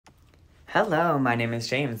Hello, my name is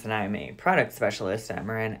James and I am a product specialist at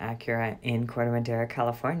Marin Acura in Corte Madera,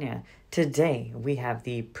 California. Today we have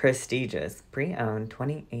the prestigious pre-owned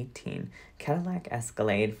 2018 Cadillac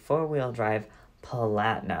Escalade 4-wheel drive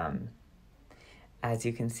Platinum. As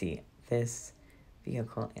you can see, this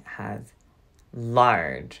vehicle has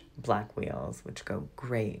large black wheels which go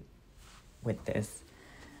great with this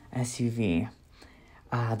SUV.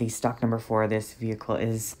 The stock number for this vehicle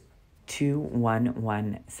is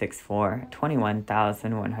 21164,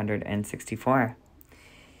 21,164.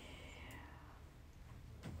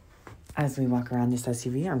 As we walk around this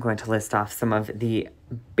SUV, I'm going to list off some of the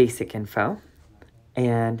basic info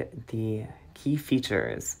and the key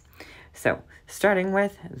features. So, starting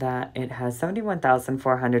with that, it has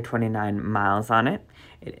 71,429 miles on it.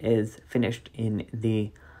 It is finished in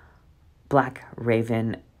the Black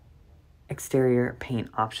Raven exterior paint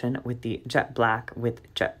option with the jet black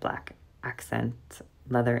with jet black accent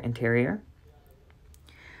leather interior.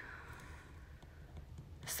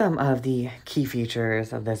 Some of the key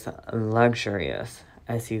features of this luxurious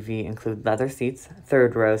SUV include leather seats,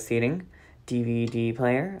 third row seating, DVD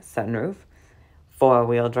player, sunroof,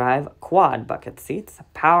 four-wheel drive, quad bucket seats,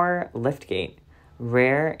 power liftgate,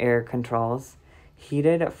 rear air controls,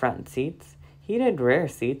 heated front seats, heated rear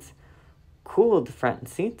seats, cooled front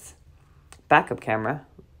seats, backup camera,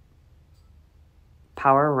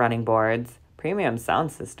 power running boards, premium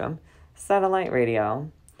sound system, satellite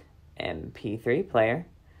radio, MP3 player,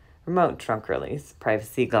 remote trunk release,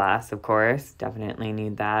 privacy glass, of course, definitely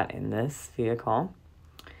need that in this vehicle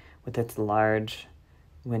with its large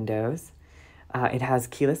windows. It has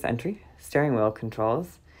keyless entry, steering wheel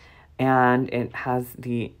controls, and it has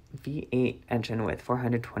the V8 engine with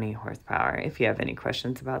 420 horsepower. If you have any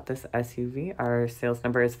questions about this SUV, our sales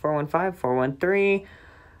number is 415-413-0401.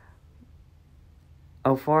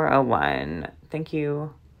 Thank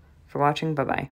you for watching. Bye-bye.